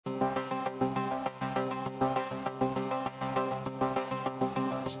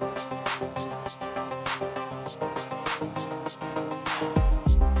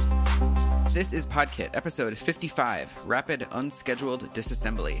This is PodKit, episode 55, Rapid Unscheduled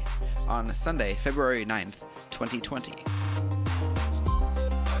Disassembly, on Sunday, February 9th, 2020.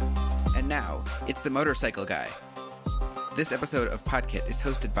 And now, it's the Motorcycle Guy. This episode of PodKit is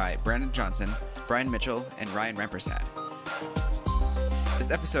hosted by Brandon Johnson, Brian Mitchell, and Ryan Rampersad.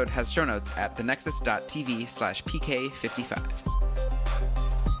 This episode has show notes at thenexus.tv/pk55.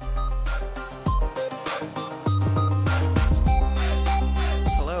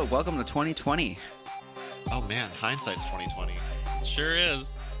 Hello, welcome to 2020. Oh man, hindsight's 2020. Sure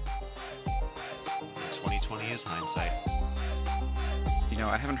is. 2020 is hindsight. You know,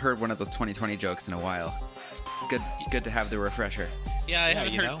 I haven't heard one of those 2020 jokes in a while. Good to have the refresher. Yeah, I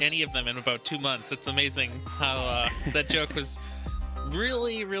haven't heard any of them in about 2 months. It's amazing how that joke was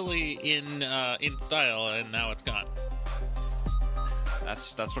really in style, and now it's gone.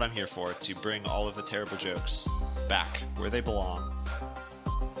 That's what I'm here for, to bring all of the terrible jokes back where they belong.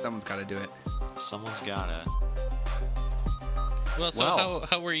 Someone's got to do it. Someone's gotta. Well, so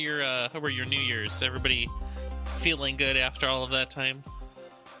how were your New Year's? Everybody feeling good after all of that time?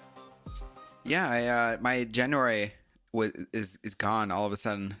 Yeah, my January is gone all of a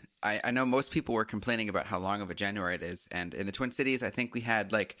sudden. I know most people were complaining about how long of a January it is, and in the Twin Cities, I think we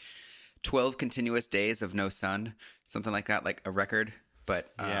had like 12 continuous days of no sun, something like that, like a record.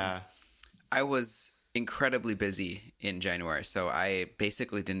 But I was incredibly busy in January, so I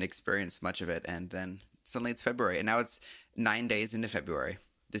basically didn't experience much of it, and then suddenly it's February, and now it's 9 days into February.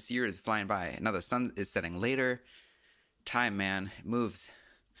 This year is flying by. Now the sun is setting later. Time, man, it moves.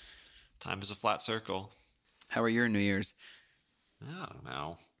 Time is a flat circle. How are your New Year's? I don't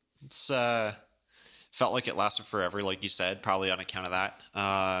know. It's felt like it lasted forever, like you said, probably on account of that.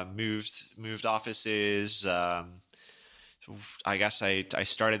 Moved offices. I guess I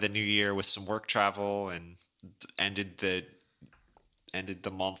started the new year with some work travel and ended the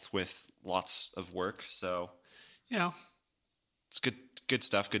month with lots of work. So, you know, it's good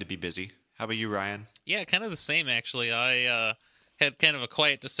stuff. Good to be busy. How about you, Ryan? Yeah, kind of the same actually. I had kind of a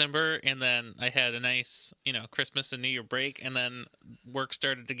quiet December, and then I had a nice, Christmas and New Year break, and then work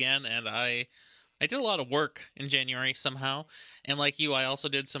started again, and I did a lot of work in January somehow, and like you, I also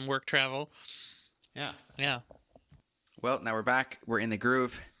did some work travel. Yeah. Well, now we're back. We're in the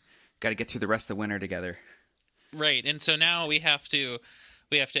groove. Got to get through the rest of the winter together. Right, and so now we have to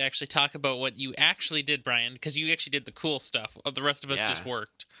actually talk about what you actually did, Brian, because you actually did the cool stuff. The rest of us just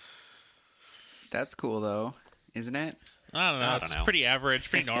worked. That's cool, though, isn't it? I don't know. It's pretty average,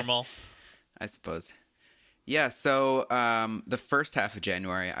 pretty normal. I suppose. Yeah, so the first half of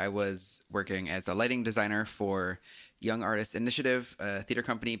January, I was working as a lighting designer for Young Artists Initiative, a theater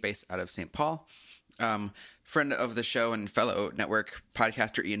company based out of St. Paul. Friend of the show and fellow network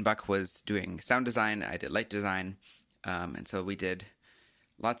podcaster Ian Buck was doing sound design. I did light design. And so we did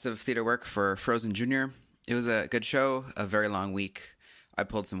lots of theater work for Frozen Jr. It was a good show, a very long week. I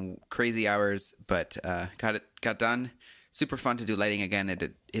pulled some crazy hours, but got done. Super fun to do lighting again.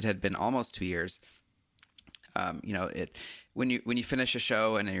 It had been almost 2 years. When you finish a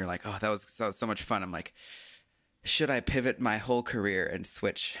show and you're like, oh, that was so much fun. I'm like, should I pivot my whole career and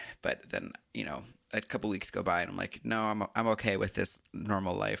switch? But then, a couple weeks go by and I'm like, no, I'm okay with this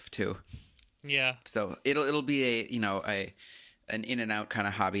normal life too. Yeah. So it'll be an in and out kind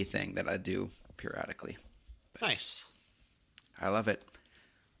of hobby thing that I do periodically. But nice. I love it.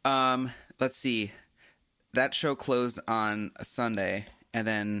 Let's see. That show closed on a Sunday, and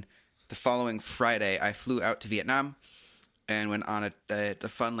then the following Friday, I flew out to Vietnam and went on a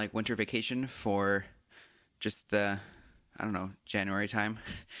fun winter vacation for just January time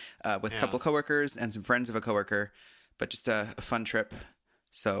with a couple coworkers and some friends of a coworker, but just a fun trip.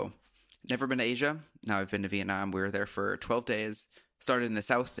 So never been to Asia. Now I've been to Vietnam. We were there for 12 days. Started in the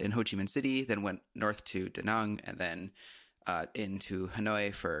south in Ho Chi Minh City, then went north to Da Nang, and then into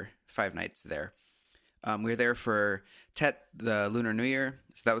Hanoi for 5 nights there. We were there for Tet, the Lunar New Year,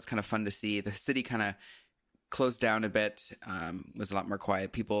 so that was kind of fun to see. The city kind of closed down a bit, was a lot more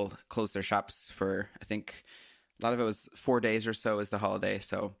quiet. People closed their shops for, I think, a lot of it was 4 days or so as the holiday,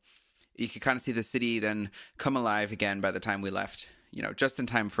 so you could kind of see the city then come alive again by the time we left, just in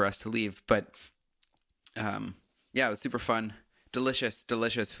time for us to leave. But, it was super fun. Delicious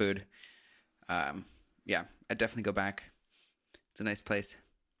food. I'd definitely go back. It's a nice place.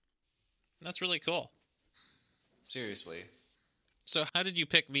 That's really cool. Seriously. So how did you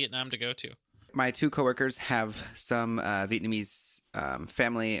pick Vietnam to go to? My 2 coworkers have some Vietnamese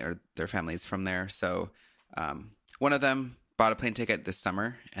family, or their families from there. So one of them bought a plane ticket this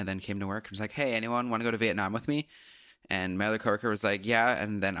summer and then came to work and was like, hey, anyone want to go to Vietnam with me? And my other coworker was like, yeah.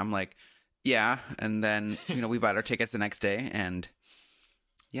 And then I'm like, yeah. And then, we bought our tickets the next day, and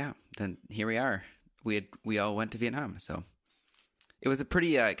yeah, then here we are. We all went to Vietnam, so it was a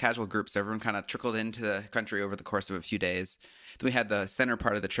pretty casual group. So everyone kind of trickled into the country over the course of a few days. Then we had the center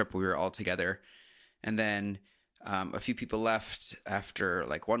part of the trip where we were all together, and then a few people left after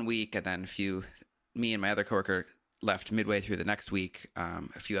like 1 week, and then me and my other coworker left midway through the next week.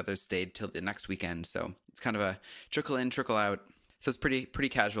 A few others stayed till the next weekend. So it's kind of a trickle in, trickle out. So it's pretty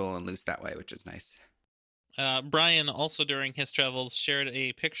casual and loose that way, which is nice. Brian also during his travels shared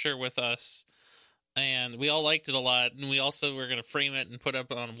a picture with us, and we all liked it a lot. And we also were going to frame it and put it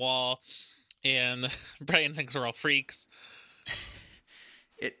up on a wall. And Brian thinks we're all freaks.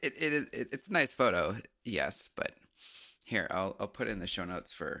 It's a nice photo, yes, but here I'll put it in the show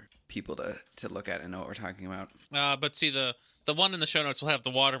notes for people to look at and know what we're talking about. But see, the one in the show notes will have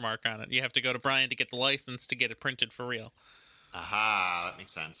the watermark on it. You have to go to Brian to get the license to get it printed for real. Aha, that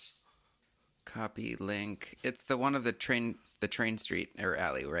makes sense. Copy link. It's the one of the train street or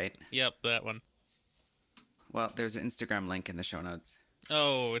alley, right? Yep, that one. Well, there's an Instagram link in the show notes.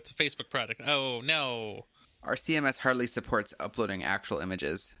 Oh, it's a Facebook product. Oh no. Our CMS hardly supports uploading actual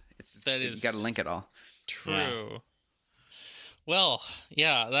images. You got to link it all. True. Yeah. Well,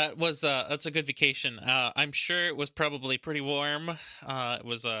 yeah, that's a good vacation. I'm sure it was probably pretty warm. It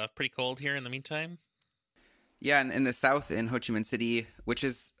was pretty cold here in the meantime. Yeah, and in the south in Ho Chi Minh City, which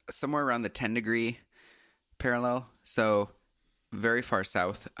is somewhere around the 10-degree parallel, so very far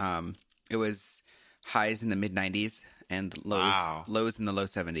south. It was highs in the mid 90s and lows in the low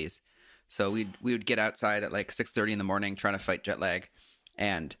 70s. So we would get outside at like 6:30 in the morning trying to fight jet lag,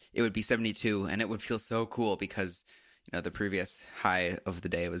 and it would be 72, and it would feel so cool because the previous high of the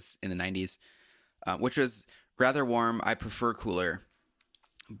day was in the 90s, which was rather warm. I prefer cooler,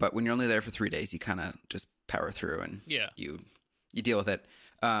 but when you're only there for 3 days, you kind of just power through and you deal with it.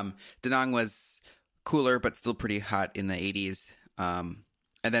 Da Nang was cooler, but still pretty hot in the 80s. And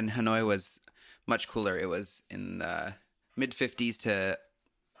then Hanoi was much cooler. It was in the mid 50s to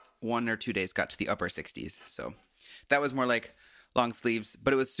 1 or 2 days got to the upper 60s. So that was more like long sleeves,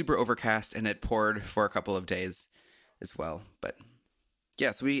 but it was super overcast and it poured for a couple of days as well. But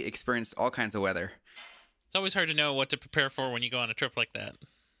yes, we experienced all kinds of weather. It's always hard to know what to prepare for when you go on a trip like that.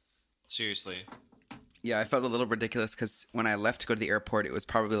 Seriously. Yeah, I felt a little ridiculous because when I left to go to the airport, it was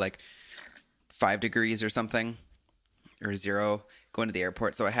probably like 5 degrees or something, or 0 going to the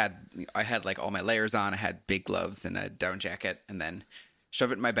airport. So I had like all my layers on. I had big gloves and a down jacket, and then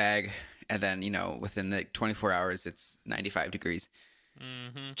shove it in my bag. And then, within the 24 hours, it's 95 degrees.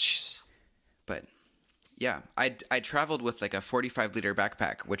 Mm-hmm. Jeez. But yeah, I traveled with like a 45-liter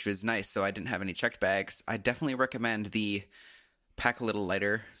backpack, which was nice. So I didn't have any checked bags. I definitely recommend the pack a little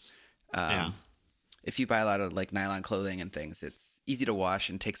lighter. Yeah. If you buy a lot of like nylon clothing and things, it's easy to wash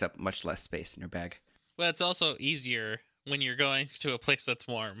and takes up much less space in your bag. Well, it's also easier when you're going to a place that's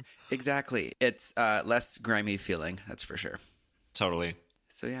warm. Exactly. It's less grimy feeling, that's for sure. Totally.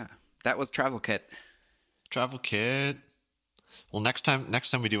 So yeah, that was Travel Kit. Travel kit. Well, next time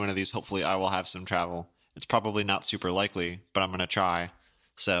we do one of these, hopefully I will have some travel. It's probably not super likely, but I'm going to try.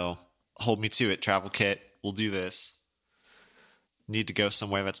 So hold me to it, Travel Kit. We'll do this. Need to go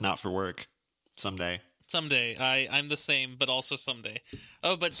somewhere that's not for work someday. Someday. I'm the same, but also someday.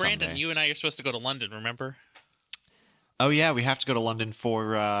 Oh, but Brandon, Someday. you and I are supposed to go to London, remember? Oh, yeah, we have to go to London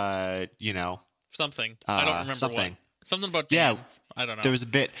for, Something. I don't remember something. what. Something about Dan. Yeah. I don't know. There was a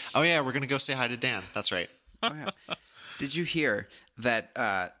bit. Oh, yeah, we're going to go say hi to Dan. That's right. Oh, yeah. Did you hear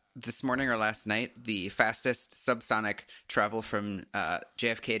that this morning or last night, the fastest subsonic travel from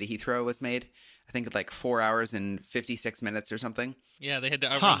JFK to Heathrow was made? I think like 4 hours and 56 minutes or something. Yeah, they had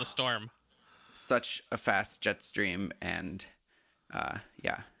to outrun the storm. Such a fast jet stream, and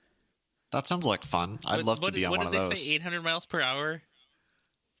yeah. That sounds like fun. I'd love to be on one of those. What did they say, 800 miles per hour?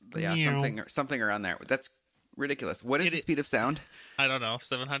 But yeah, something around there. That's ridiculous. What is the speed of sound? I don't know,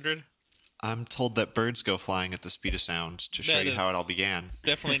 700? I'm told that birds go flying at the speed of sound to show you how it all began.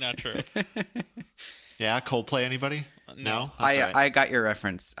 Definitely not true. Yeah, Coldplay, anybody? No. That's all right. I got your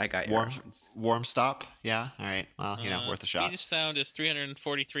reference. Warm stop? Yeah? All right. Well, worth a shot. Speed of sound is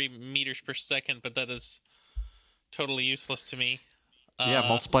 343 meters per second, but that is totally useless to me. Yeah,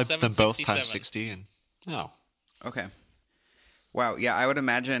 multiply them both 767. times 60 and... Oh. Okay. Wow, yeah, I would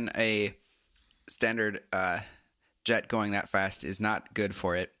imagine a standard jet going that fast is not good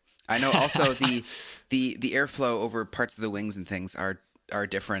for it. I know also the airflow over parts of the wings and things are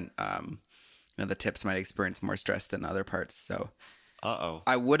different. The tips might experience more stress than other parts. So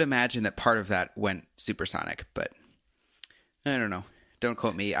I would imagine that part of that went supersonic, but I don't know. Don't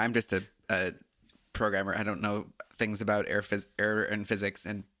quote me. I'm just a programmer. I don't know things about air and physics,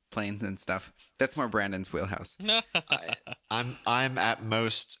 and planes and stuff. That's more Brandon's wheelhouse. I'm at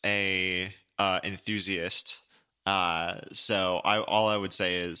most a enthusiast. So all I would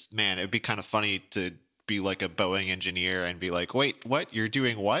say is, man, it'd be kind of funny to be like a Boeing engineer and be like, wait, what? You're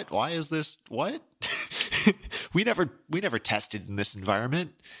doing what? Why is this? What? we never tested in this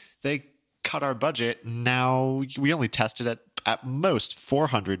environment. They cut our budget. Now we only tested at most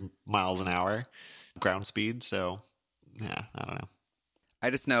 400 miles an hour ground speed. So yeah, I don't know. I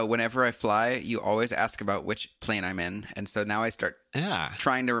just know whenever I fly, you always ask about which plane I'm in. And so now I start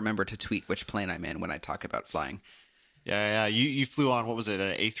trying to remember to tweet which plane I'm in when I talk about flying. Yeah. You flew on, what was it,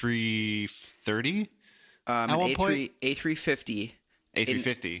 an A330? An A350.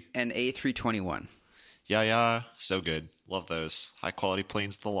 A350. And A321. Yeah. So good. Love those. High quality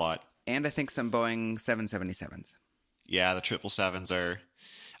planes, the lot. And I think some Boeing 777s. Yeah, the 777s are...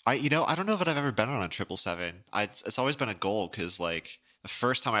 I don't know if I've ever been on a 777. It's always been a goal because, like, the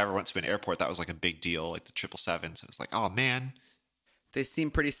first time I ever went to an airport, that was, like, a big deal, like the 777s. It was like, oh, man. They seem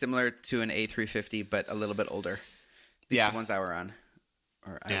pretty similar to an A350, but a little bit older. These are the ones I were on.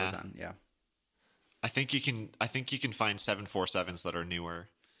 Or I was on, yeah. I think you can find 747s that are newer,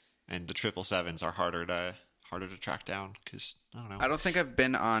 and the 777s are harder to track down because I don't know. I don't think I've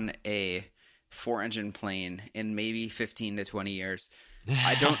been on a 4-engine plane in maybe 15 to 20 years.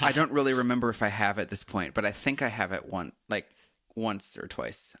 I don't really remember if I have at this point, but I think I have it once or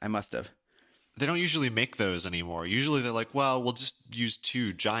twice. I must have. They don't usually make those anymore. Usually they're like, well, we'll just use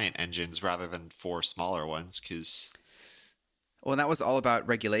 2 giant engines rather than 4 smaller ones because... Well, that was all about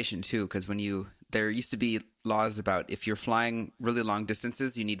regulation too, because there used to be laws about if you're flying really long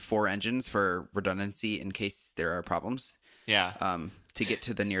distances, you need 4 engines for redundancy in case there are problems. Yeah. To get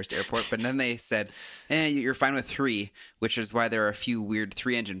to the nearest airport. But then they said, you're fine with 3, which is why there are a few weird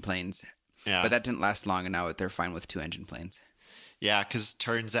 3-engine planes. Yeah. But that didn't last long, and now they're fine with 2-engine planes. Yeah, because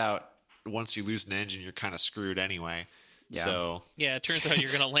turns out once you lose an engine, you're kind of screwed anyway. Yeah. So yeah, it turns out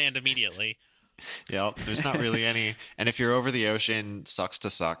you're going to land immediately. Yep, there's not really any. And if you're over the ocean, sucks to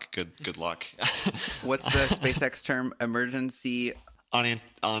suck. Good luck. What's the SpaceX term? Emergency...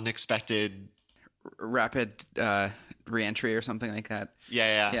 Unexpected... Rapid reentry or something like that.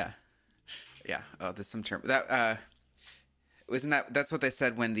 Yeah. Oh, there's some term that that's what they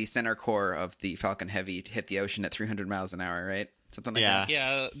said when the center core of the Falcon Heavy hit the ocean at 300 miles an hour, right? Something like that.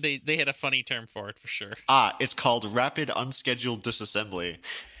 Yeah, they had a funny term for it for sure. It's called rapid unscheduled disassembly.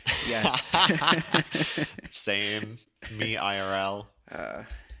 Yes. Same. Me IRL.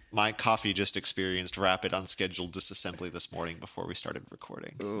 My coffee just experienced rapid unscheduled disassembly this morning before we started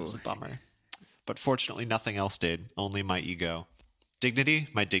recording. Ooh. It was a bummer. But fortunately, nothing else did. Only my ego. Dignity?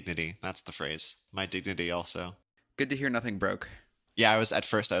 My dignity. That's the phrase. My dignity also. Good to hear nothing broke. Yeah, at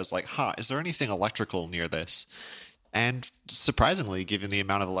first I was like, is there anything electrical near this? And surprisingly, given the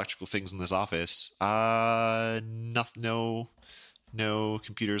amount of electrical things in this office, no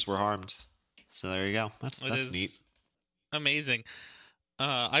computers were harmed. So there you go. That's neat. Amazing.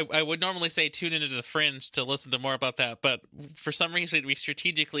 I would normally say tune into the Fringe to listen to more about that, but for some reason we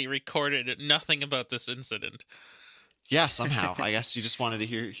strategically recorded nothing about this incident. Yeah, somehow. I guess you just wanted to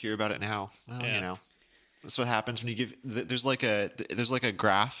hear about it now. Well, yeah. That's what happens when you give. There's like a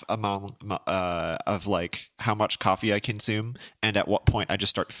graph among of like how much coffee I consume, and at what point I just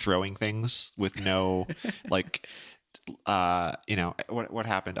start throwing things with no like. What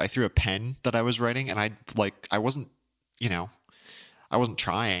happened? I threw a pen that I was writing, and I wasn't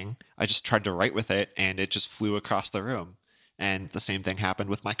trying. I just tried to write with it, and it just flew across the room. And the same thing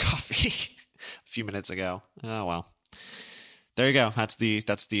happened with my coffee a few minutes ago. Oh well. There you go. That's the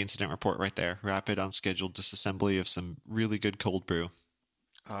incident report right there. Rapid unscheduled disassembly of some really good cold brew.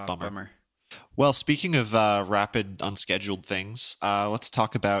 Bummer. Well, speaking of rapid unscheduled things, let's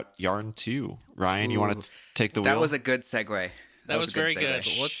talk about Yarn 2. Ryan, you want to take the wheel? That was a good segue. That was very good.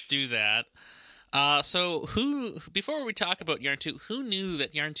 Let's do that. So before we talk about Yarn 2, who knew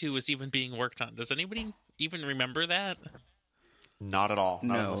that Yarn 2 was even being worked on? Does anybody even remember that? Not at all.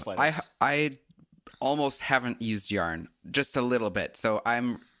 Not no, the slightest. I almost haven't used Yarn, just a little bit. So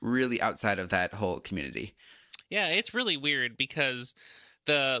I'm really outside of that whole community. Yeah, it's really weird because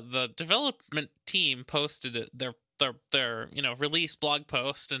the development team posted their release blog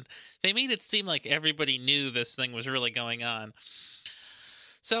post, and they made it seem like everybody knew this thing was really going on.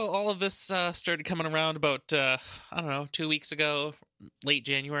 So all of this started coming around about 2 weeks ago, late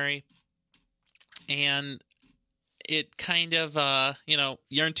January, and it kind of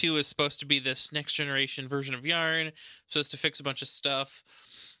Yarn 2 is supposed to be this next generation version of Yarn, supposed to fix a bunch of stuff.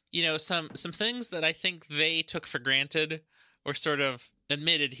 Some things that I think they took for granted were sort of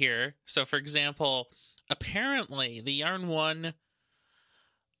admitted here. So, for example, apparently the Yarn 1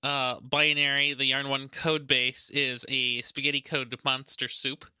 binary, the Yarn 1 code base is a spaghetti code monster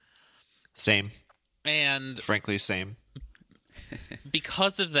soup. Same. And Frankly, same.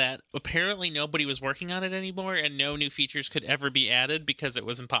 because of that, apparently nobody was working on it anymore, and no new features could ever be added because it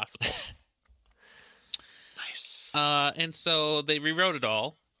was impossible. Nice. And so they rewrote it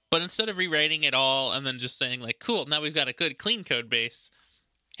all. But instead of rewriting it all and then just saying, like, cool, now we've got a good, clean code base,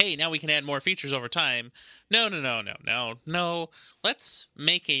 hey, now we can add more features over time. No. Let's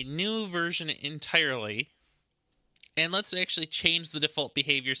make a new version entirely, and let's actually change the default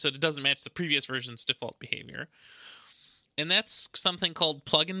behavior so it doesn't match the previous version's default behavior. And that's something called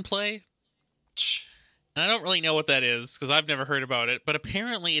plug and play. And I don't really know what that is because I've never heard about it, but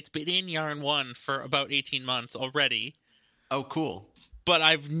apparently it's been in Yarn 1 for about 18 months already. Oh, cool. But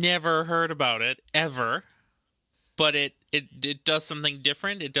I've never heard about it, ever. But it does something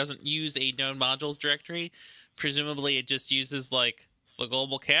different. It doesn't use a node modules directory. Presumably it just uses, like, the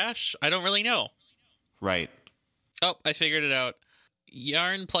global cache. I don't really know. Right. Oh, I figured it out.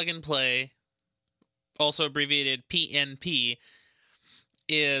 Yarn plug and play, also abbreviated PNP,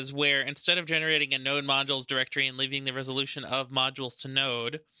 is where instead of generating a node modules directory and leaving the resolution of modules to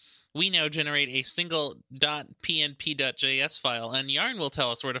node, we now generate a single .pnp.js file, and Yarn will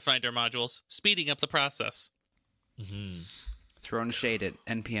tell us where to find our modules, speeding up the process. Mm-hmm. Thrown shade at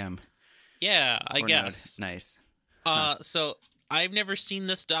NPM. Yeah, I guess. Node. Nice. So I've never seen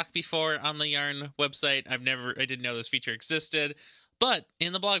this doc before on the Yarn website. I didn't know this feature existed. But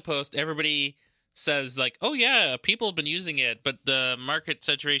in the blog post, everybody says, like, oh yeah, people have been using it, but the market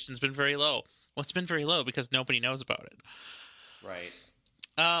saturation's been very low. Well, it's been very low because nobody knows about it. Right.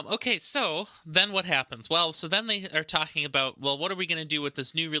 Okay, so then what happens? Well, so then they are talking about, well, what are we going to do with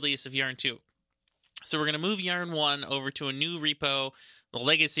this new release of Yarn 2? So we're going to move Yarn 1 over to a new repo, the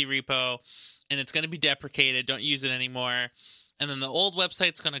legacy repo, and it's going to be deprecated. Don't use it anymore. And then the old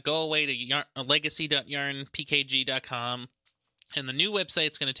website's going to go away to legacy.yarnpkg.com, and the new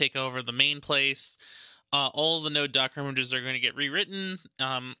website's going to take over the main place. All the node Docker images are going to get rewritten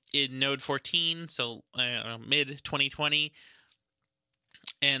in Node 14, so mid-2020.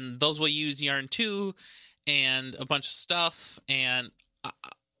 And those will use Yarn 2 and a bunch of stuff, and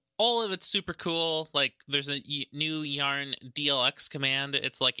all of it's super cool. Like, there's a new Yarn DLX command.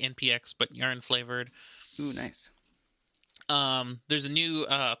 It's like NPX, but Yarn flavored. Ooh, nice. There's a new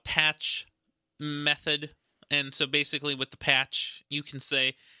patch method, and so basically with the patch, you can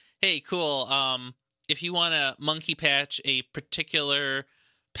say, hey, cool, if you want to monkey patch a particular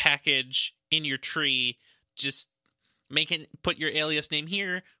package in your tree, just put your alias name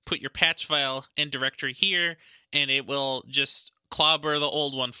here, put your patch file and directory here, and it will just clobber the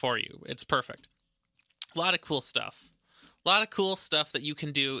old one for you. It's perfect. A lot of cool stuff. A lot of cool stuff that you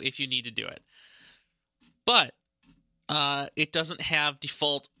can do if you need to do it. But it doesn't have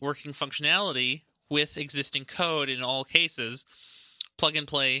default working functionality with existing code in all cases. Plug and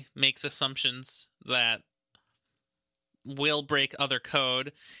play makes assumptions that will break other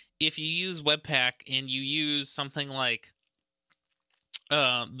code. If you use Webpack and you use something like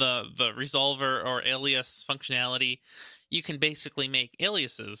the resolver or alias functionality, you can basically make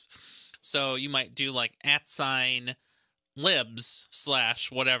aliases. So you might do like @libs/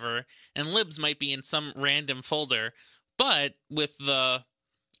 whatever, and libs might be in some random folder, but with the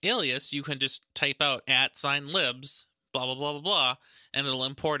alias you can just type out @libs blah blah blah blah blah, and it'll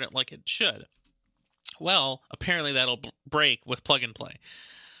import it like it should. Well, apparently that'll break with plug and play.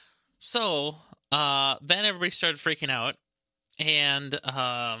 So then everybody started freaking out, and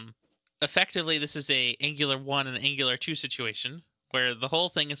effectively this is a Angular 1 and Angular 2 situation where the whole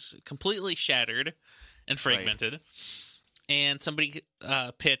thing is completely shattered and fragmented. Right. And somebody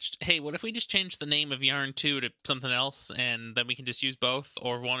pitched, hey, what if we just change the name of Yarn 2 to something else, and then we can just use both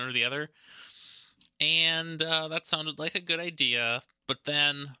or one or the other? And that sounded like a good idea, but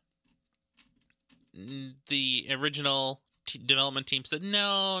then the original development team said,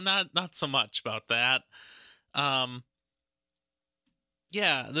 no, not so much about that.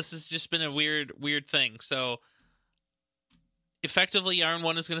 Yeah, this has just been a weird thing. So effectively, Yarn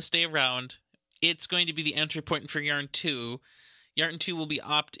 1 is going to stay around. It's going to be the entry point for Yarn 2. Yarn 2 will be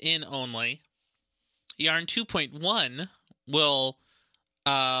opt-in only. Yarn 2.1 will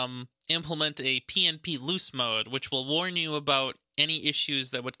implement a PNP loose mode, which will warn you about any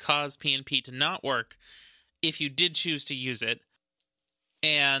issues that would cause PNP to not work if you did choose to use it.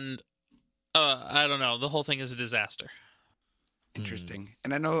 And I don't know, the whole thing is a disaster. Interesting.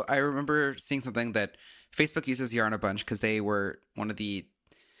 And I remember seeing something that Facebook uses Yarn a bunch because they were one of the,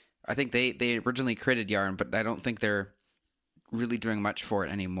 I think they originally created Yarn, but I don't think they're really doing much for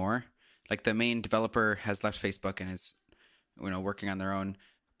it anymore. Like, the main developer has left Facebook and is, working on their own.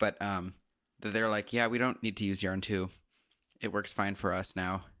 but they're like, yeah, we don't need to use Yarn 2. It works fine for us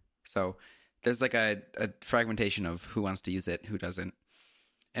now. So there's like a fragmentation of who wants to use it, who doesn't.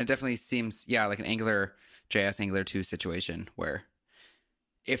 And it definitely seems, like an Angular JS, Angular 2 situation where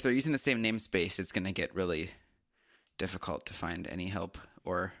if they're using the same namespace, it's going to get really difficult to find any help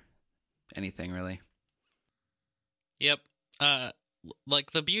or anything, really. Yep.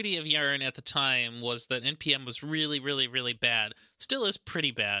 Like the beauty of Yarn at the time was that NPM was really, really, really bad. Still is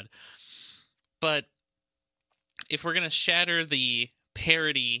pretty bad. But if we're going to shatter the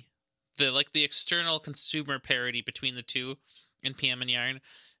parity, the external consumer parity between the two, NPM and Yarn,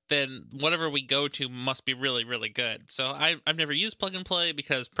 then whatever we go to must be really, really good. So I've never used Plug and Play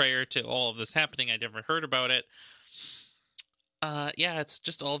because prior to all of this happening, I never heard about it. It's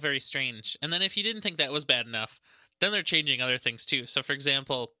just all very strange. And then if you didn't think that was bad enough, then they're changing other things too. So for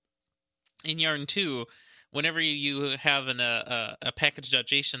example, in Yarn 2, whenever you have a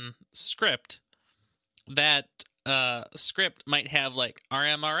package.json script, that script might have like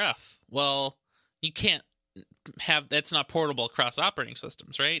RMRF. Well, you can't have, that's not portable across operating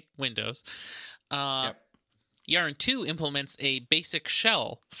systems, right? Windows. Yep. Yarn 2 implements a basic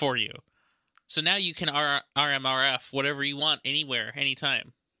shell for you. So now you can RMRF whatever you want anywhere,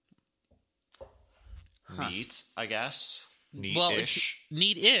 anytime. Neat, I guess. Neat-ish. Well,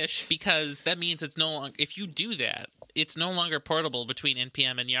 neat-ish, because that means it's no longer, if you do that, it's no longer portable between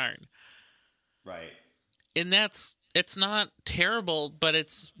NPM and Yarn. Right. And it's not terrible, but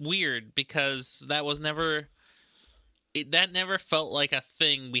it's weird because that was never, that never felt like a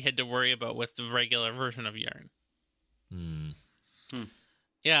thing we had to worry about with the regular version of Yarn.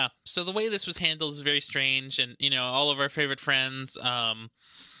 Yeah, so the way this was handled is very strange, and, all of our favorite friends,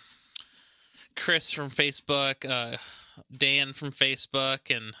 Chris from Facebook, Dan from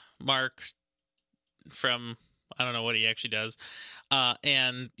Facebook, and Mark from, I don't know what he actually does,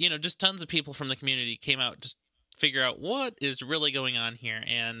 and, just tons of people from the community came out just figure out what is really going on here,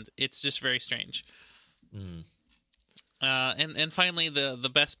 and it's just very strange. And finally,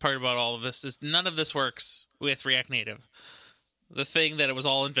 the best part about all of this is none of this works with React Native, the thing that it was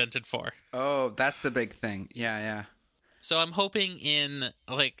all invented for. Oh, that's the big thing. Yeah. So I'm hoping in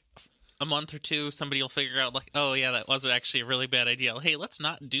like a month or two, somebody will figure out like, oh yeah, that was actually a really bad idea. Hey, let's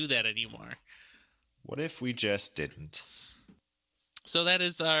not do that anymore. What if we just didn't? So that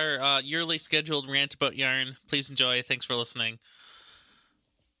is our yearly scheduled rant about Yarn. Please enjoy. Thanks for listening.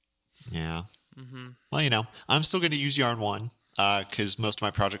 Yeah. Well, I'm still going to use Yarn 1 because most of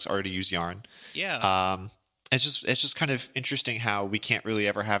my projects already use Yarn. Yeah. It's just kind of interesting how we can't really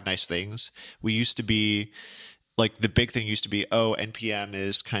ever have nice things. We used to be like, the big thing used to be, NPM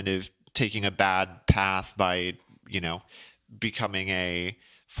is kind of taking a bad path by, becoming a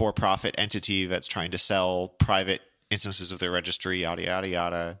for-profit entity that's trying to sell private instances of their registry, yada, yada,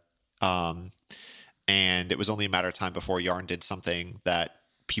 yada. And it was only a matter of time before Yarn did something that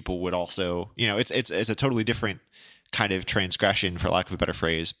people would also, it's a totally different kind of transgression, for lack of a better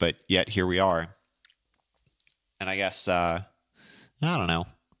phrase, but yet here we are. And I guess, I don't know.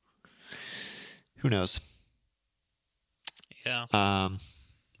 Who knows? Yeah.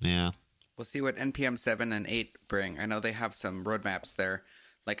 Yeah. We'll see what NPM 7 and 8 bring. I know they have some roadmaps there.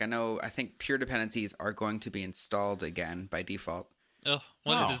 Like, I think pure dependencies are going to be installed again by default. Oh,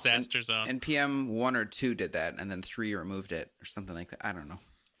 what a disaster zone. NPM 1 or 2 did that, and then 3 removed it, or something like that. I don't know.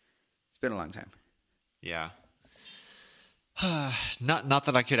 It's been a long time. Yeah. Not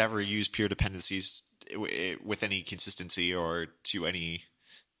that I could ever use pure dependencies with any consistency or to any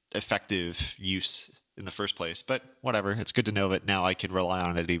effective use in the first place, but whatever. It's good to know that now I can rely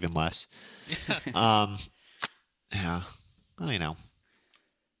on it even less. Yeah. Well,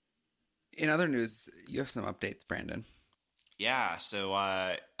 In other news, you have some updates, Brandon. Yeah, so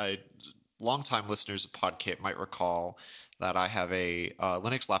longtime listeners of PodKit might recall that I have a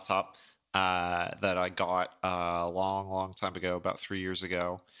Linux laptop that I got a long time ago, about 3 years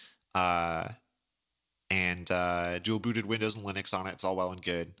ago, and dual booted Windows and Linux on it. It's all well and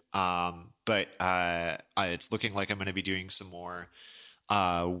good, but it's looking like I'm going to be doing some more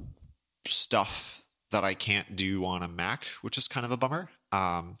stuff that I can't do on a Mac, which is kind of a bummer.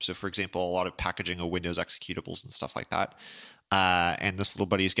 So, for example, a lot of packaging of Windows executables and stuff like that. And this little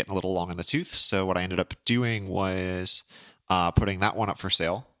buddy is getting a little long in the tooth. So what I ended up doing was putting that one up for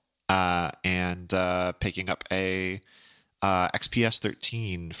sale and picking up a XPS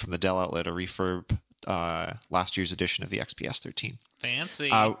 13 from the Dell outlet, a refurb last year's edition of the XPS 13. Fancy.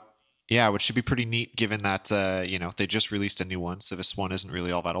 Yeah, which should be pretty neat given that, they just released a new one. So this one isn't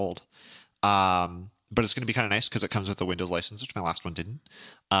really all that old. But it's going to be kind of nice because it comes with a Windows license, which my last one didn't.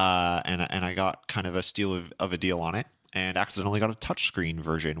 And I got kind of a steal of a deal on it. and accidentally got a touchscreen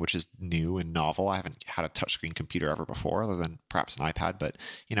version, which is new and novel. I haven't had a touchscreen computer ever before, other than perhaps an iPad, but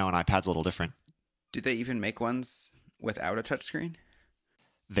an iPad's a little different. Do they even make ones without a touchscreen?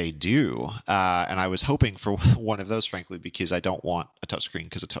 They do, and I was hoping for one of those, frankly, because I don't want a touchscreen,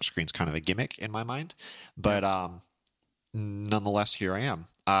 because a touchscreen's kind of a gimmick in my mind. But nonetheless, here I am,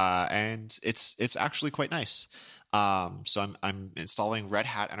 and it's actually quite nice. So I'm installing Red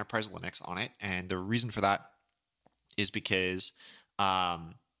Hat Enterprise Linux on it, and the reason for that is because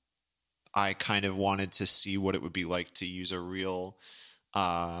I kind of wanted to see what it would be like to use a real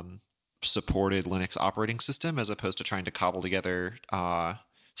supported Linux operating system, as opposed to trying to cobble together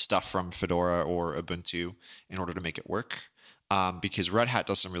stuff from Fedora or Ubuntu in order to make it work. Because Red Hat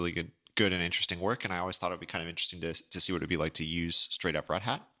does some really good and interesting work, and I always thought it would be kind of interesting to see what it'd be like to use straight up Red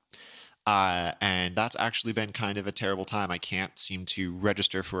Hat. And that's actually been kind of a terrible time. I can't seem to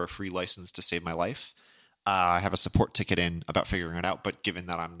register for a free license to save my life. I have a support ticket in about figuring it out, but given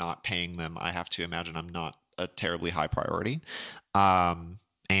that I'm not paying them, I have to imagine I'm not a terribly high priority. And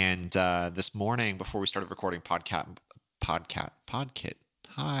this morning, before we started recording PodKit,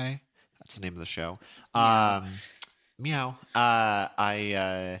 hi, that's the name of the show. Meow.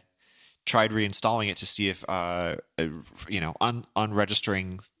 I tried reinstalling it to see if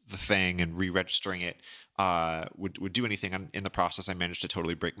unregistering the thing and re-registering it would do anything. And in the process, I managed to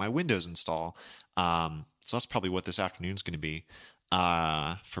totally break my Windows install. So that's probably what this afternoon's going to be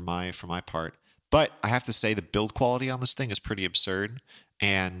for my part. But I have to say the build quality on this thing is pretty absurd.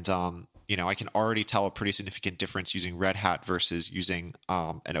 And, I can already tell a pretty significant difference using Red Hat versus using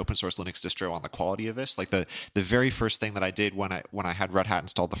an open source Linux distro on the quality of this. Like the very first thing that I did when I had Red Hat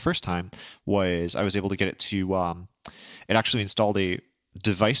installed the first time was I was able to get it to it actually installed a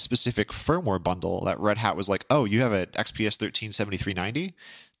device-specific firmware bundle that Red Hat was like, oh, you have an XPS 137390?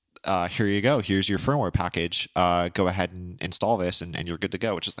 Here you go. Here's your firmware package. Go ahead and install this, and you're good to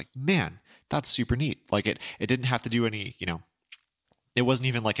go, which is like, man, that's super neat. Like it didn't have to do any, it wasn't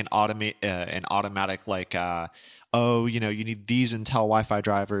even like an automatic like, you need these Intel Wi-Fi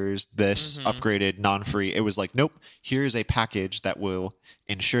drivers, this upgraded non-free. It was like, nope, here's a package that will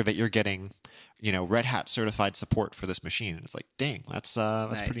ensure that you're getting, Red Hat certified support for this machine. And it's like, dang, that's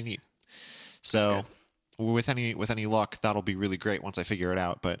nice. Pretty neat. So with any luck, that'll be really great once I figure it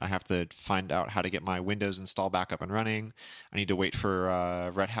out. But I have to find out how to get my Windows install back up and running. I need to wait for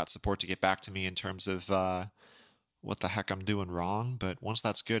Red Hat support to get back to me in terms of what the heck I'm doing wrong. But once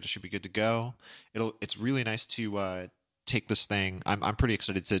that's good, it should be good to go. It's really nice to take this thing. I'm pretty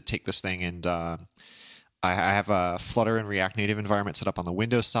excited to take this thing, and I have a Flutter and React Native environment set up on the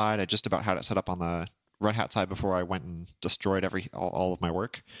Windows side. I just about had it set up on the Red Hat side before I went and destroyed all of my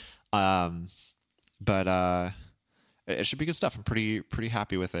work. But it should be good stuff. I'm pretty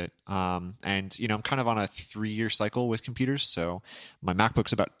happy with it. And I'm kind of on a 3-year cycle with computers. So my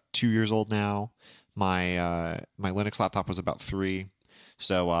MacBook's about 2 years old now. My Linux laptop was about 3.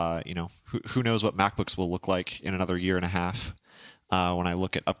 So who knows what MacBooks will look like in another year and a half when I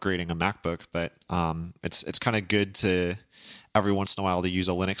look at upgrading a MacBook. But it's kind of good to every once in a while to use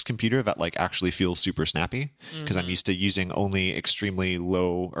a Linux computer that like actually feels super snappy, because I'm used to using only extremely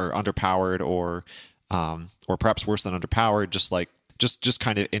low or underpowered or perhaps worse than underpowered, just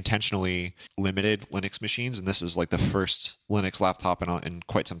kind of intentionally limited Linux machines. And this is like the first Linux laptop in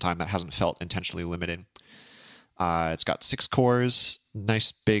quite some time that hasn't felt intentionally limited. It's got 6 cores,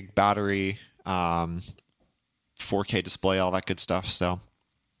 nice big battery, 4K display, all that good stuff. So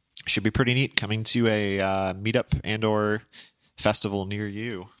should be pretty neat, coming to a meetup and or festival near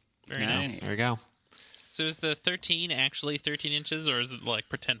you. Very nice. There we go. So is the 13 actually 13 inches, or is it like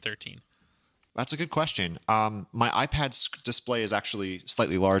pretend 13? That's a good question. My iPad's display is actually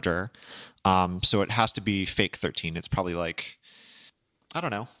slightly larger, so it has to be fake 13. It's probably like, I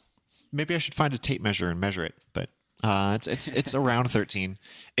don't know. Maybe I should find a tape measure and measure it, but it's around 13.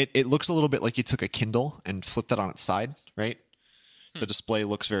 It looks a little bit like you took a Kindle and flipped it on its side, right? The display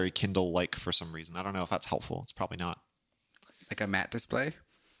looks very Kindle-like for some reason. I don't know if that's helpful. It's probably not. Like a matte display?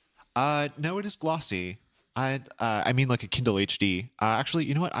 No, it is glossy. I mean like a Kindle HD. Actually,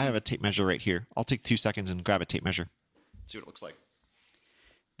 you know what? I have a tape measure right here. I'll take 2 seconds and grab a tape measure. See what it looks like.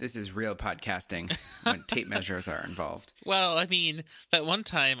 This is real podcasting when tape measures are involved. Well, I mean, that one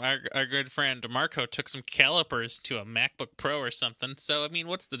time our good friend Marco took some calipers to a MacBook Pro or something. So, I mean,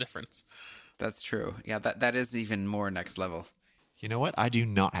 what's the difference? That's true. Yeah, that is even more next level. You know what? I do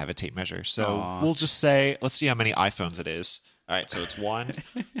not have a tape measure. So We'll just say, let's see how many iPhones it is. All right, so it's 1,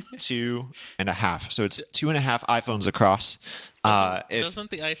 2.5. So it's 2.5 iPhones across.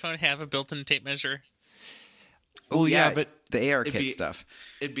 Doesn't the iPhone have a built-in tape measure? Oh, Well, yeah, yeah, but the AR it'd kit be- stuff.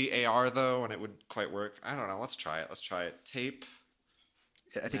 It'd be AR though, and it would quite work. I don't know. Let's try it. Tape.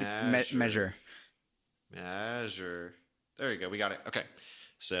 I think it's Measure. measure. There you go. We got it. Okay.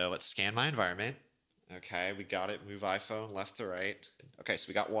 So let's scan my environment. Okay, we got it. Move iPhone left to right. Okay, so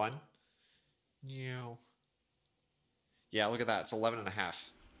we got one. Yeah, look at that. It's 11 and a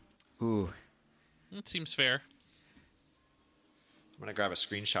half. Ooh. That seems fair. I'm gonna grab a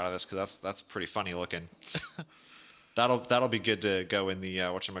screenshot of this because that's pretty funny looking. That'll be good to go in the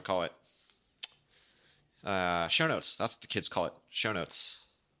whatchamacallit. Show notes. That's what the kids call it. Show notes.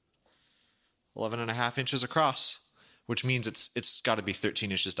 11 and a half inches across, which means it's got to be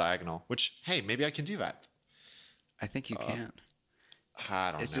 13 inches diagonal. Which, hey, maybe I can do that. I think you can.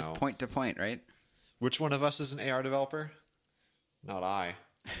 I don't know. It's just point to point, right? Which one of us is an AR developer? Not I.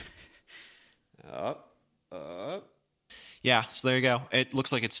 Up. Yeah, so there you go. It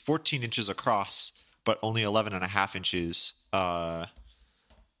looks like it's 14 inches across, but only 11 and a half inches in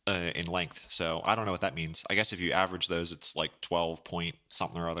length. So I don't know what that means. I guess if you average those, it's like 12 point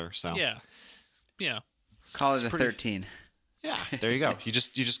something or other. So Yeah. Call it a 13. yeah, there you go. You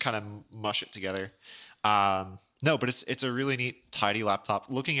just kind of mush it together. No, but it's a really neat, tidy laptop.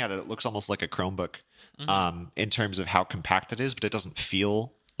 Looking at it, it looks almost like a Chromebook in terms of how compact it is, but it doesn't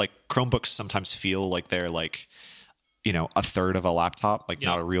feel like Chromebooks sometimes feel like they're like, a third of a laptop, like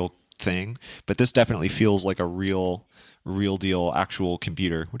not a real thing. But this definitely feels like a real deal actual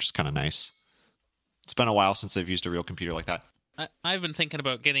computer, which is kind of nice. It's been a while since I've used a real computer like that. I've been thinking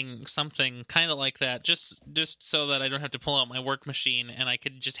about getting something kind of like that, just so that I don't have to pull out my work machine and I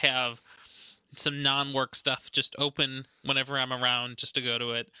could just have some non-work stuff just open whenever I'm around, just to go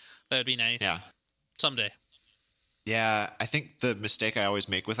to it. That would be nice. Yeah. Someday. Yeah, I think the mistake I always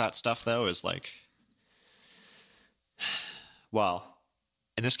make with that stuff, though, is like, well,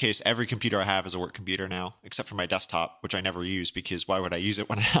 in this case, every computer I have is a work computer now, except for my desktop, which I never use because why would I use it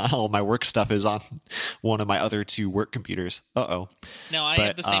when all my work stuff is on one of my other two work computers? Uh-oh. No, I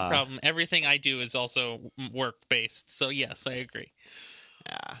have the same problem. Everything I do is also work-based, so yes, I agree.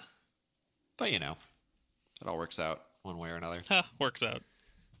 Yeah. But, it all works out one way or another. Works out.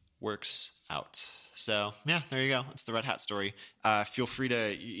 Works out. So, yeah, there you go. It's the Red Hat story. Feel free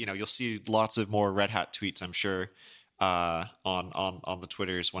to, you'll see lots of more Red Hat tweets, I'm sure, on the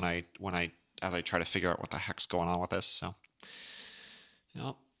Twitters as I try to figure out what the heck's going on with this. So,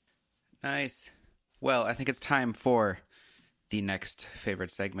 yep. Nice. Well, I think it's time for the next favorite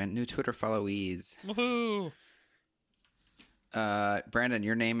segment, new Twitter followees. Woohoo! Brandon,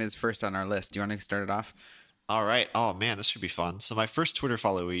 your name is first on our list. Do you want to start it off? All right. Oh man, this should be fun. So my first Twitter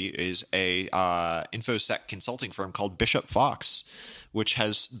followee is a infosec consulting firm called Bishop Fox, which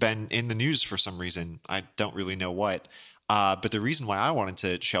has been in the news for some reason. I don't really know what. But the reason why I wanted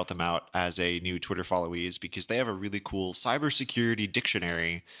to shout them out as a new Twitter followee is because they have a really cool cybersecurity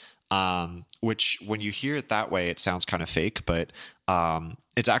dictionary, which when you hear it that way, it sounds kind of fake, but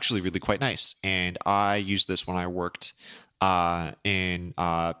it's actually really quite nice. And I used this when I worked in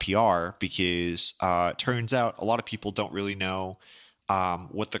PR because it turns out a lot of people don't really know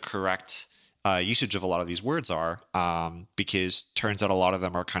what the correct usage of a lot of these words are, because turns out a lot of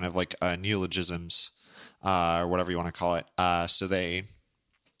them are kind of like neologisms or whatever you want to call it. So they're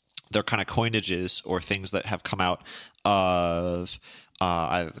kind of coinages or things that have come out of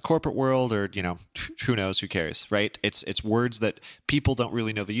either the corporate world or, who knows, who cares, right? It's words that people don't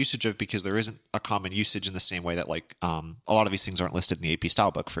really know the usage of because there isn't a common usage in the same way that like a lot of these things aren't listed in the AP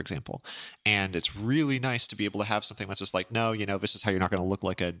style book, for example. And it's really nice to be able to have something that's just like, no, this is how you're not going to look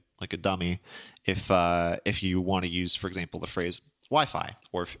like a dummy if you want to use, for example, the phrase Wi-Fi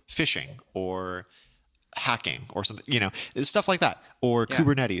or phishing or hacking or something, stuff like that, or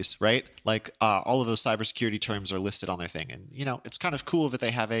Kubernetes, right? Like all of those cybersecurity terms are listed on their thing, and it's kind of cool that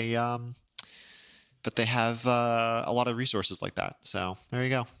they have a lot of resources like that. So there you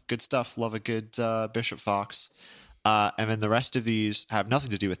go, good stuff. Love a good Bishop Fox. And then the rest of these have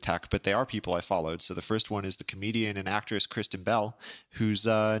nothing to do with tech, but they are people I followed. So the first one is the comedian and actress Kristen Bell, who's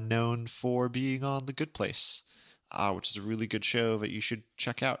known for being on The Good Place, which is a really good show that you should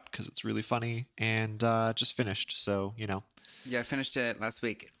check out because it's really funny and just finished. So, Yeah, I finished it last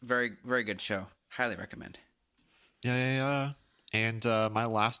week. Very, very good show. Highly recommend. Yeah. And my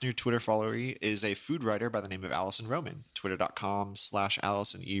last new Twitter follower is a food writer by the name of Allison Roman,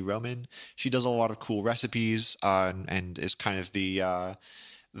 twitter.com/Allison E. Roman. She does a lot of cool recipes and is kind of the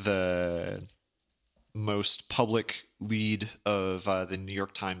most public lead of the New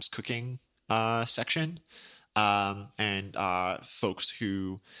York Times cooking section. And folks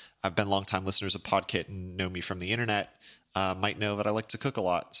who have been longtime listeners of PodKit and know me from the internet might know that I like to cook a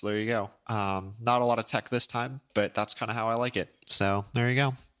lot. So there you go. Not a lot of tech this time, but that's kind of how I like it. So there you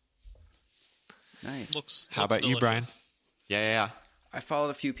go. Nice. How about you, Brian? delicious. Yeah. I followed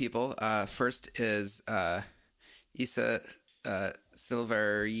a few people. First is Isa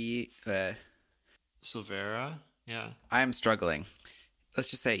Silveri. Silvera. Yeah. I am struggling. Let's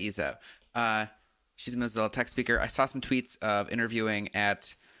just say Isa. She's a Mozilla tech speaker. I saw some tweets of interviewing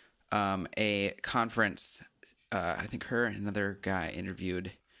at a conference. I think her and another guy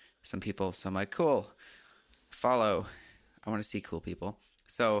interviewed some people. So I'm like, cool. Follow. I want to see cool people.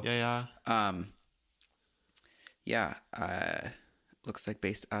 So Yeah. looks like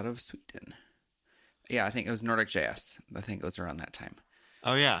based out of Sweden. Yeah, I think it was Nordic.js. I think it was around that time.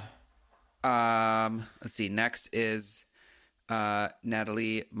 Oh yeah. Let's see. Next is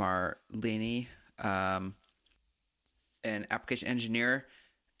Natalie Marlini, an application engineer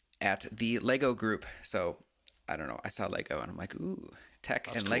at the Lego group. So I don't know. I saw Lego and I'm like, ooh, tech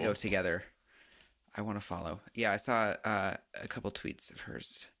That's and Lego cool. together. I want to follow. Yeah, I saw a couple tweets of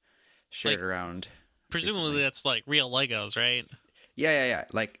hers shared around. Presumably recently. that's like real Legos, right? Yeah.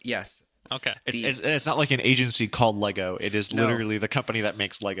 Like, yes. Okay. It's not like an agency called Lego. It is No. literally the company that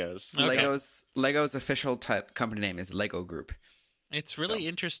makes Legos. Okay. Lego's official company name is Lego Group. It's really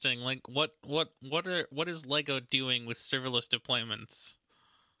interesting. Like, what is Lego doing with serverless deployments?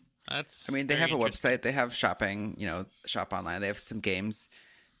 That's. I mean, they very have a interesting. website. They have shopping. Shop online. They have some games.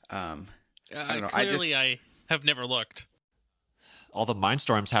 I don't know. Clearly, I have never looked. All the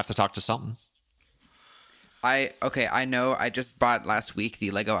Mindstorms have to talk to something. I know. I just bought last week the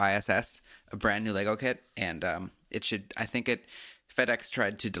Lego ISS, a brand new Lego kit, and it should. I think FedEx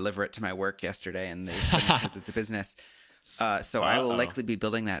tried to deliver it to my work yesterday, and they couldn't because it's a business. So I will likely be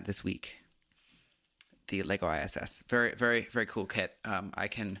building that this week. The Lego ISS, very, very, very cool kit.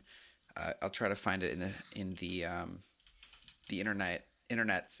 I'll try to find it in the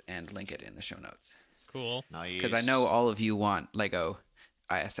internets and link it in the show notes. Cool. Nice. Because I know all of you want Lego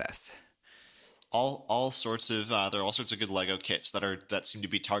ISS. All sorts of there are all sorts of good Lego kits that seem to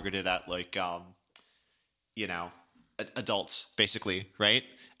be targeted at like adults basically, right?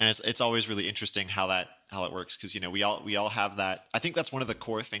 And it's always really interesting how it works because we all have that. I think that's one of the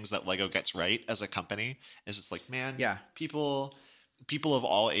core things that Lego gets right as a company is it's like, man, Yeah. people of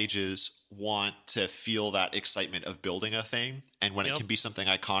all ages want to feel that excitement of building a thing, and when it can be something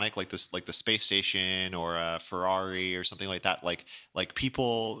iconic like this, like the space station or a Ferrari or something like that, like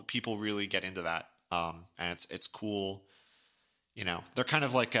people really get into that, and it's cool. They're kind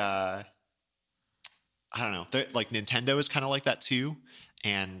of like I don't know, they're like Nintendo is kind of like that too,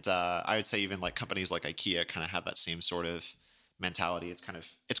 and I would say even like companies like IKEA kind of have that same sort of mentality. It's kind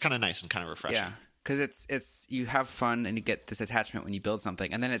of nice and kind of refreshing. Yeah, because it's you have fun and you get this attachment when you build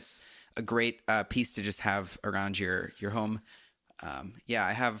something, and then it's a great piece to just have around your home. I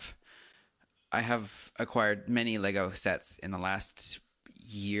have acquired many Lego sets in the last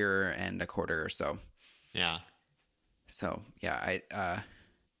year and a quarter or so. Yeah. So yeah, I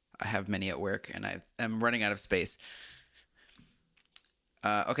have many at work, and I am running out of space.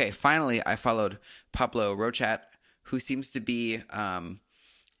 Okay, finally, I followed Pablo Rochat, who seems to be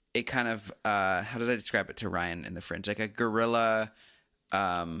a kind of how did I describe it to Ryan in the Fringe? Like a guerrilla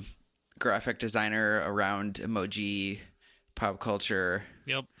graphic designer around emoji, pop culture,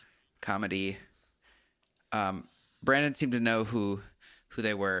 comedy. Brandon seemed to know who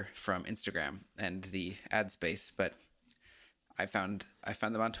they were from Instagram and the ad space, but I found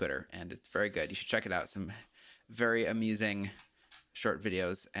them on Twitter, and it's very good. You should check it out. Some very amusing short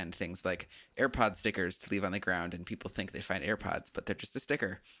videos and things like AirPod stickers to leave on the ground, and people think they find AirPods, but they're just a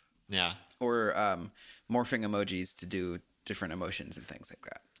sticker. Yeah. Or morphing emojis to do different emotions and things like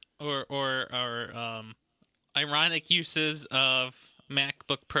that. Or ironic uses of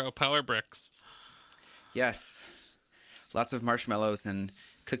MacBook Pro power bricks. Yes. Lots of marshmallows and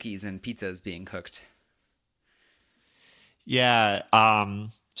cookies and pizzas being cooked. Yeah.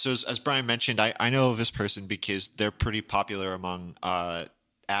 So as Brian mentioned, I know of this person because they're pretty popular among ad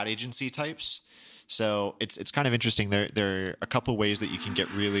agency types. So it's kind of interesting. There are a couple ways that you can get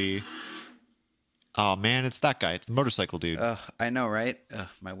really. Oh man, it's that guy. It's the motorcycle dude. I know, right?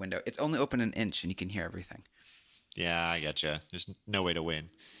 My window. It's only open an inch, and you can hear everything. Yeah, I getcha. There's no way to win.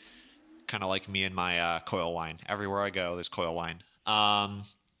 Kind of like me and my coil wine. Everywhere I go, there's coil wine. But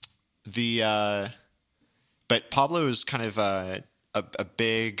Pablo is kind of a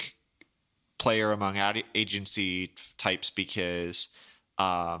big player among ad agency types because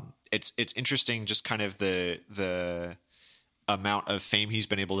it's interesting just kind of the amount of fame he's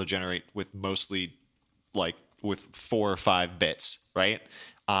been able to generate with mostly like with 4 or 5 bits, right?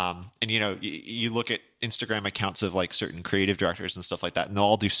 And you look at Instagram accounts of like certain creative directors and stuff like that, and they'll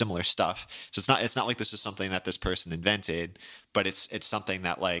all do similar stuff. So it's not like this is something that this person invented, but it's something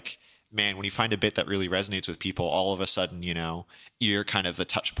that, like, man, when you find a bit that really resonates with people, all of a sudden, you're kind of the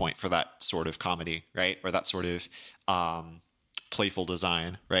touch point for that sort of comedy, right? Or that sort of playful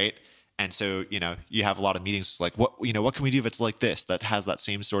design, right? And so, you have a lot of meetings like, what can we do if it's like this, that has that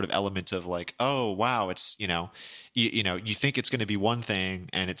same sort of element of like, oh, wow, it's, you think it's going to be one thing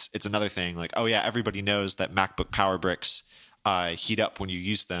and it's another thing. Like, oh yeah, everybody knows that MacBook Power Bricks heat up when you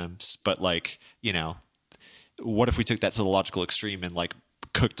use them. But like, what if we took that to the logical extreme and like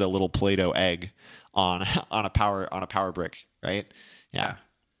cooked a little Play-Doh egg on a power brick, right? Yeah.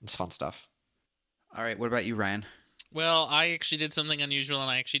 It's fun stuff. All right. What about you, Ryan? Well, I actually did something unusual, and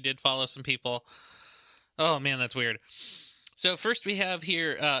I actually did follow some people. Oh, man, that's weird. So first we have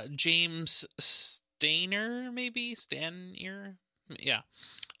here James Stainer, maybe? Stanier? Yeah.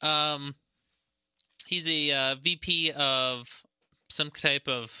 He's a VP of some type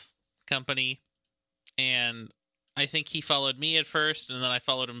of company, and I think he followed me at first, and then I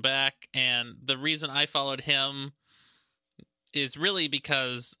followed him back, and the reason I followed him is really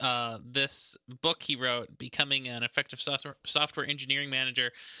because this book he wrote, Becoming an Effective Software Engineering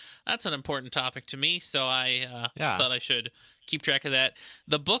Manager, that's an important topic to me, so I thought I should keep track of that.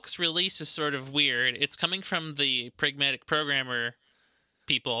 The book's release is sort of weird. It's coming from the Pragmatic Programmer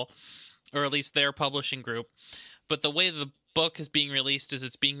people, or at least their publishing group, but the way the book is being released is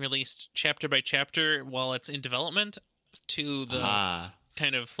it's being released chapter by chapter while it's in development to the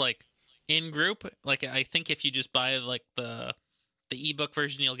kind of like in group. Like, I think if you just buy like the ebook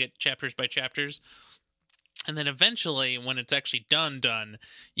version, you'll get chapters by chapters, and then eventually when it's actually done,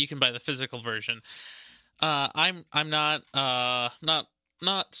 you can buy the physical version. I'm not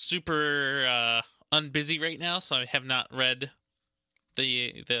super unbusy right now, so I have not read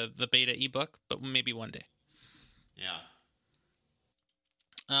the beta ebook, but maybe one day. Yeah.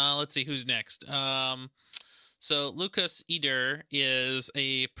 Let's see who's next. So Lucas Eder is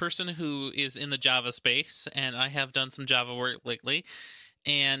a person who is in the Java space, and I have done some Java work lately.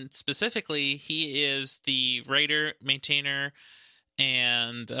 And specifically, he is the writer, maintainer,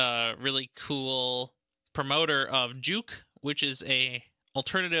 and really cool promoter of Juke, which is a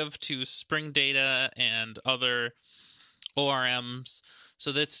alternative to Spring Data and other ORMs.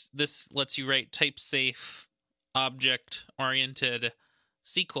 So this lets you write type-safe, object-oriented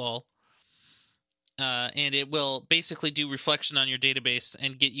SQL. And it will basically do reflection on your database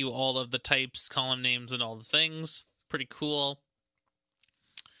and get you all of the types, column names, and all the things. Pretty cool.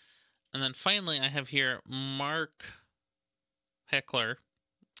 And then finally, I have here Mark Heckler,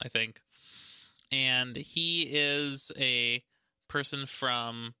 I think. And he is a person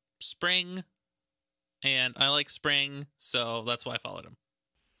from Spring. And I like Spring, so that's why I followed him.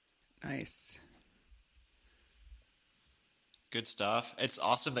 Nice. Good stuff. It's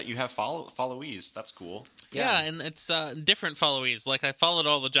awesome that you have followees. That's cool. Yeah, and it's different followees. Like, I followed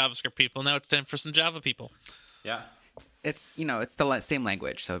all the JavaScript people. Now it's time for some Java people. Yeah. It's, it's the same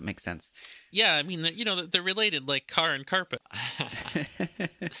language, so it makes sense. Yeah, I mean, they're related, like car and carpet.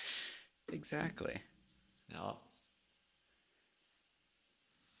 Exactly. Yeah.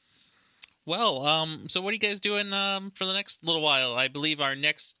 Well, so what are you guys doing for the next little while? I believe our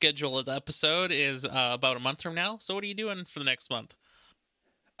next scheduled episode is about a month from now. So what are you doing for the next month?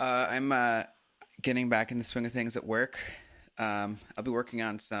 I'm getting back in the swing of things at work. I'll be working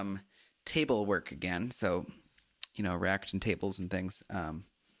on some table work again. So, React and tables and things.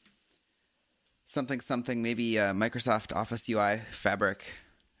 Something, maybe Microsoft Office UI, Fabric,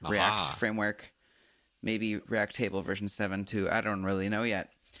 React framework, maybe React Table version 7 too. I don't really know yet.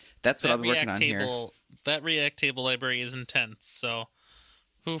 That's what I'll be working on here. That React table library is intense, so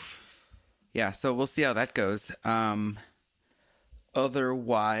oof. Yeah, so we'll see how that goes.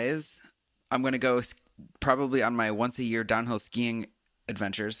 Otherwise, I'm going to go probably on my once-a-year downhill skiing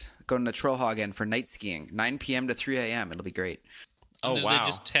adventures. Going to Trollhagen for night skiing, 9 p.m. to 3 a.m. It'll be great. Oh, wow. They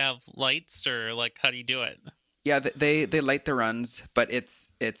just have lights, or like, how do you do it? Yeah, they light the runs, but it's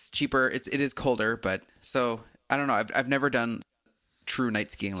cheaper. It is colder, but so I don't know. I've never done true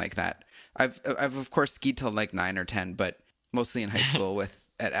night skiing like that. I've of course skied till like 9 or 10, but mostly in high school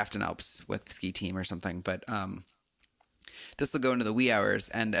at Afton Alps with ski team or something. But this will go into the wee hours,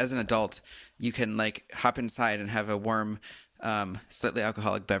 and as an adult, you can like hop inside and have a warm, slightly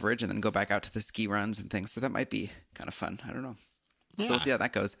alcoholic beverage, and then go back out to the ski runs and things. So that might be kind of fun. I don't know. Yeah. So we'll see how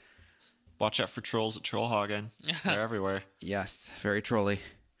that goes. Watch out for trolls at Trollhagen. They're everywhere. Yes, very trolly.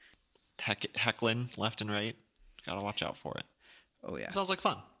 Heckling left and right. Gotta watch out for it. Oh, yeah. Sounds like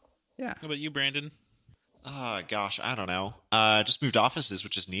fun. Yeah. How about you, Brandon? Gosh, I don't know. Just moved offices,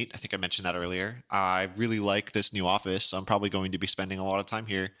 which is neat. I think I mentioned that earlier. I really like this new office, so I'm probably going to be spending a lot of time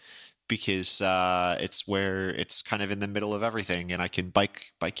here because it's where it's kind of in the middle of everything, and I can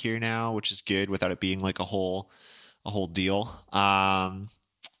bike here now, which is good without it being like a whole deal.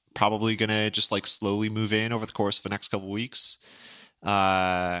 Probably gonna just like slowly move in over the course of the next couple weeks.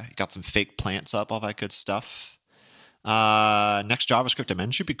 Got some fake plants up, all that good stuff. Next JavaScript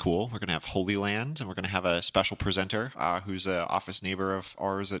Amend should be cool. We're gonna have Holy Land, and we're gonna have a special presenter who's an office neighbor of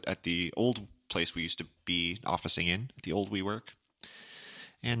ours at the old place we used to be officing in, the old WeWork.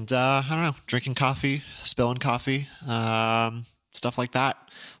 And I don't know, drinking coffee, spilling coffee, stuff like that.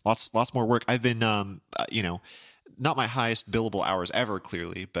 Lots more work. I've been, not my highest billable hours ever,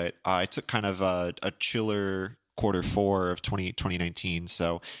 clearly, but I took kind of a chiller Q4 of 2019,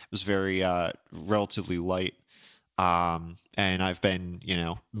 so it was very relatively light. And I've been,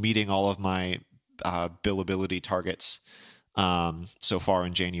 meeting all of my billability targets so far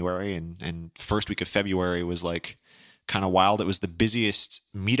in January, and first week of February was like kind of wild. It was the busiest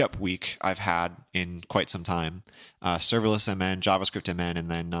meetup week I've had in quite some time. Serverless MN, JavaScript MN, and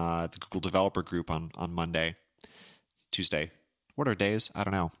then the Google Developer Group on Tuesday. What are days? I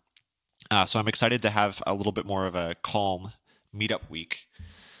don't know. So I'm excited to have a little bit more of a calm meetup week.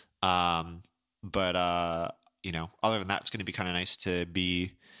 But other than that, it's going to be kind of nice to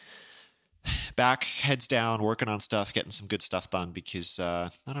be back, heads down, working on stuff, getting some good stuff done because, I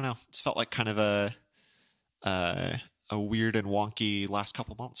don't know, it's felt like kind of a weird and wonky last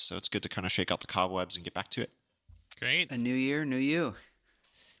couple months. So it's good to kind of shake out the cobwebs and get back to it. Great. A new year, new you.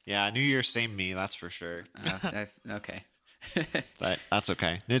 Yeah, new year, same me, that's for sure. Okay. But that's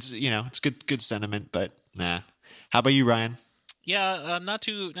okay. It's, it's good sentiment, but nah. How about you, Ryan? Yeah, not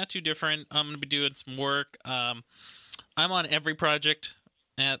too different. I'm going to be doing some work. I'm on every project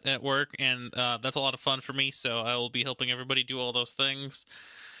at work, and that's a lot of fun for me. So I will be helping everybody do all those things.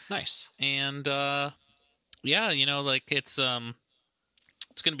 Nice. And it's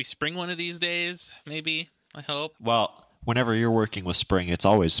going to be spring one of these days, maybe. I hope. Well, whenever you're working with spring, it's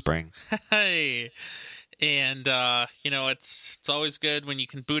always spring. Hey, and it's always good when you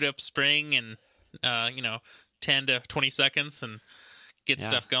can boot up spring and 10 to 20 seconds and get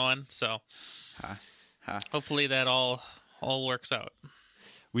stuff going. So hopefully that all works out.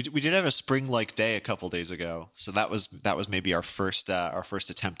 We did have a spring-like day a couple days ago, so that was maybe our first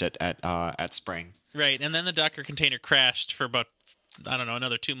attempt at spring. Right, and then the Docker container crashed for about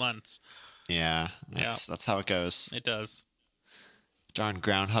another 2 months. Yeah, that's how it goes. It does. Darn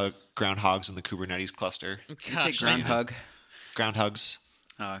groundhogs in the Kubernetes cluster. Did you say groundhog? Groundhogs.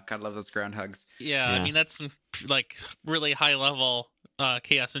 Oh, gotta love those groundhogs. Yeah, I mean that's some like really high level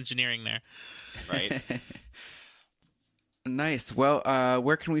chaos engineering there. Right. Nice. Well,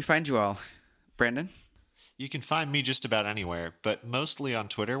 where can we find you all, Brandon? You can find me just about anywhere, but mostly on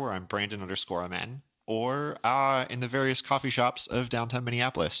Twitter, where I'm Brandon_MN, or in the various coffee shops of downtown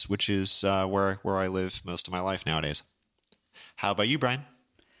Minneapolis, which is where I live most of my life nowadays. How about you, Brian?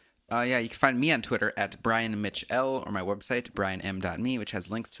 You can find me on Twitter at BrianMitchL, or my website, brianm.me, which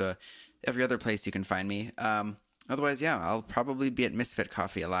has links to every other place you can find me. Otherwise, I'll probably be at Misfit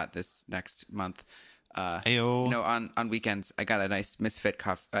Coffee a lot this next month. Ayo. On weekends, I got a nice Misfit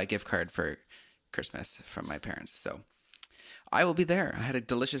gift card for Christmas from my parents, so I will be there. I had a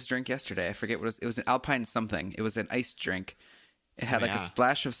delicious drink yesterday. I forget what it was an Alpine something. It was an iced drink. It had a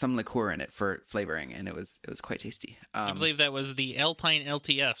splash of some liqueur in it for flavoring, and it was quite tasty. I believe that was the Alpine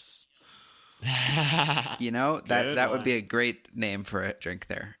LTS. That would be a great name for a drink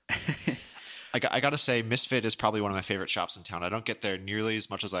there. I got to say, Misfit is probably one of my favorite shops in town. I don't get there nearly as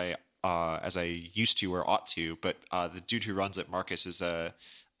much as I used to or ought to, but the dude who runs it, Marcus, is a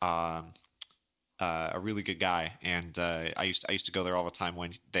really good guy, and I used to go there all the time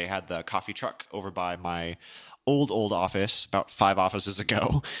when they had the coffee truck over by my old office about 5 offices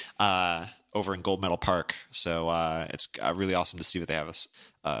ago, over in Gold Medal Park. So it's really awesome to see that they have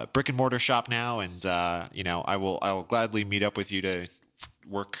a brick and mortar shop now, and I will gladly meet up with you to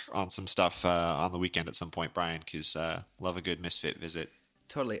work on some stuff on the weekend at some point, Brian, because love a good Misfit visit.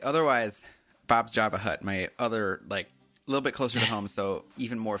 Totally. Otherwise, Bob's Java Hut, my other a little bit closer to home, so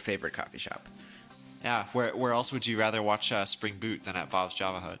even more favorite coffee shop. Yeah, where else would you rather watch Spring Boot than at Bob's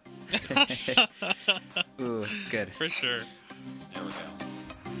Java Hut? Ooh, it's good. For sure. There we go.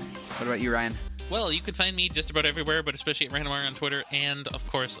 What about you, Ryan? Well, you can find me just about everywhere, but especially at RandomWire on Twitter, and of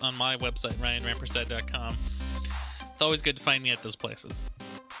course on my website, ryanrampersad.com. It's always good to find me at those places.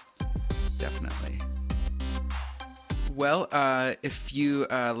 Definitely. Well, if you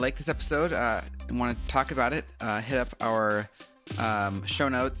like this episode and want to talk about it, hit up our show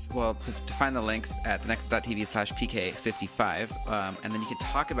notes, well, to find the links at thenexus.tv/pk55, and then you can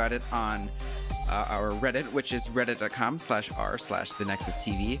talk about it on our Reddit, which is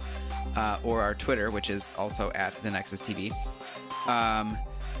reddit.com/r/thenexustv, or our Twitter, which is also at thenexustv.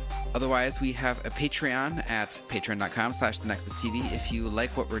 Otherwise, we have a Patreon at patreon.com/thenexustv if you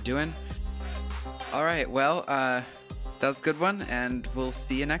like what we're doing. All right, well, that was a good one, and we'll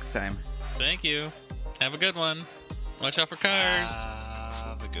see you next time. Thank you. Have a good one. Watch out for cars.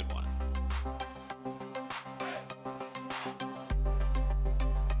 Have a good one.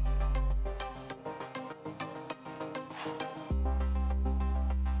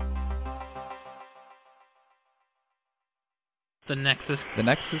 The Nexus The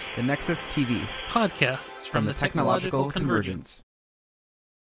Nexus TV. podcasts from the Technological Convergence.